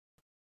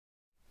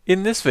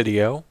In this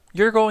video,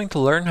 you're going to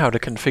learn how to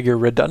configure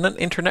redundant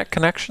internet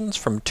connections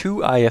from two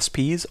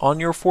ISPs on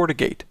your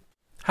FortiGate.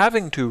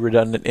 Having two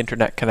redundant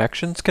internet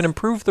connections can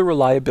improve the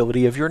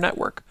reliability of your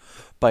network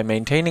by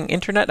maintaining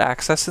internet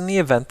access in the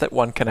event that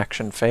one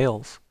connection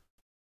fails.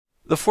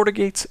 The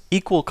FortiGate's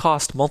equal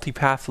cost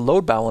multipath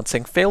load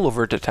balancing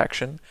failover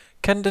detection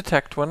can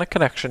detect when a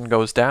connection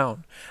goes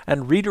down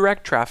and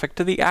redirect traffic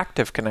to the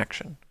active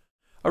connection.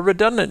 A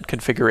redundant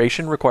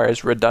configuration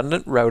requires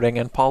redundant routing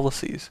and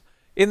policies.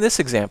 In this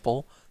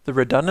example, the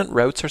redundant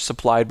routes are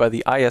supplied by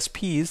the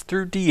ISPs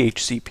through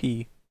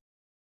DHCP.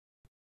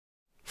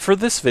 For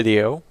this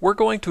video, we're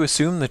going to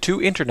assume the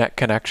two internet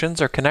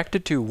connections are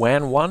connected to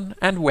WAN 1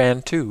 and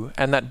WAN 2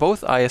 and that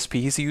both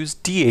ISPs use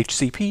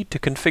DHCP to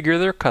configure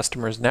their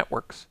customers'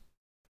 networks.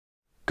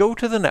 Go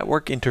to the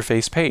network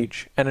interface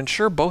page and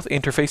ensure both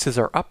interfaces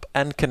are up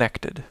and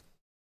connected.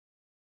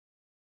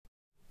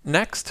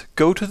 Next,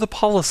 go to the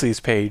Policies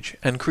page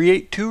and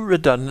create two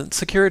redundant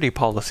security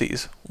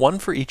policies, one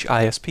for each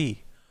ISP.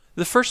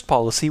 The first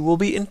policy will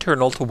be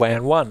internal to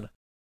WAN 1.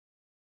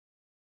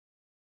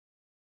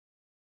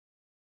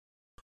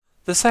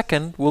 The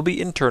second will be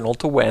internal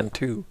to WAN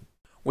 2,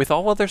 with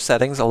all other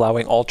settings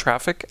allowing all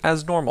traffic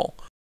as normal.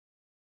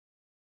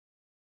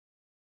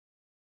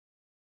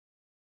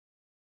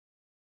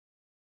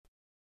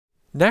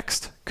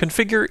 Next,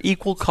 configure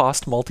Equal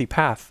Cost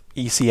Multipath,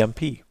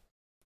 ECMP.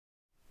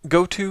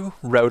 Go to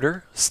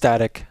Router,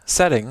 Static,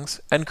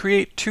 Settings, and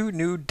create two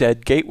new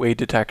dead gateway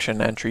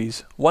detection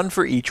entries, one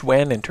for each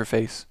WAN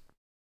interface.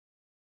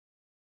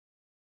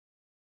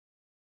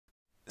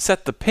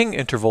 Set the ping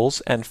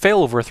intervals and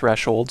failover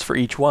thresholds for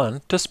each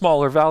one to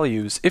smaller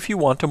values if you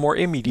want a more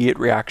immediate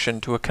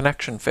reaction to a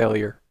connection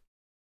failure.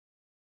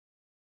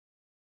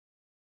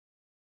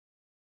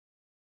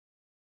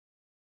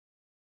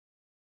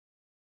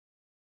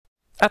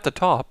 At the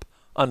top,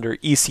 under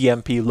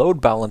ECMP load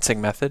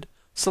balancing method,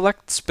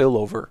 select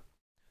Spillover.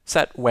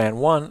 Set WAN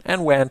 1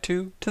 and WAN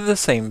 2 to the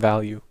same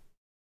value.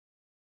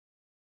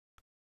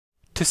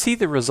 To see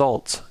the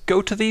results,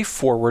 go to the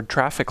Forward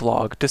Traffic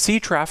log to see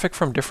traffic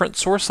from different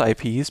source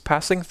IPs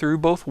passing through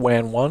both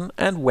WAN 1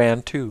 and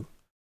WAN 2.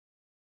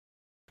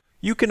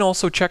 You can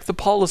also check the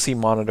Policy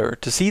Monitor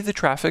to see the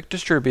traffic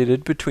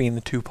distributed between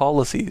the two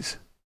policies.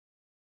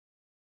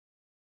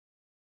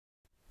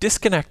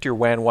 Disconnect your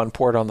WAN 1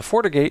 port on the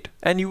FortiGate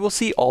and you will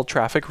see all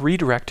traffic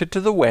redirected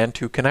to the WAN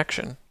 2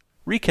 connection.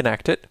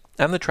 Reconnect it,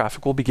 and the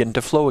traffic will begin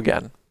to flow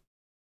again.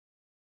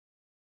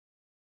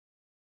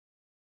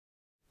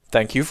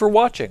 Thank you for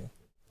watching.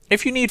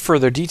 If you need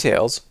further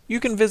details, you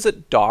can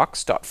visit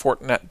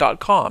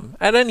docs.fortinet.com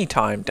at any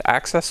time to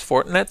access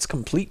Fortinet's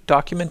complete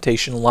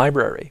documentation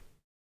library.